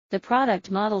The product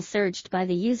model searched by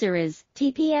the user is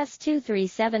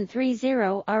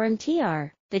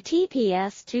TPS23730RMTR. The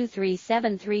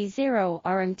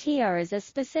TPS23730RMTR is a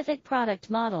specific product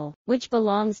model, which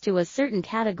belongs to a certain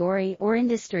category or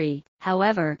industry.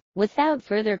 However, without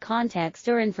further context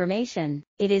or information,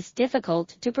 it is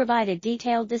difficult to provide a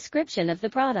detailed description of the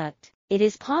product. It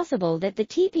is possible that the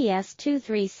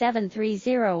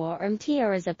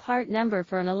TPS23730RMTR is a part number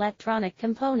for an electronic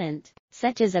component,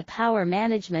 such as a power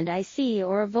management IC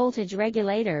or a voltage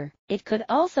regulator. It could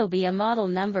also be a model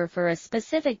number for a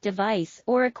specific device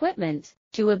or equipment.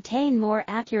 To obtain more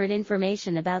accurate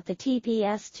information about the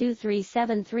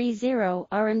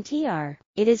TPS23730RMTR,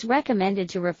 it is recommended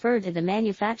to refer to the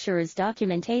manufacturer's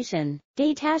documentation,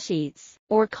 datasheets,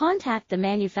 or contact the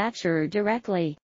manufacturer directly.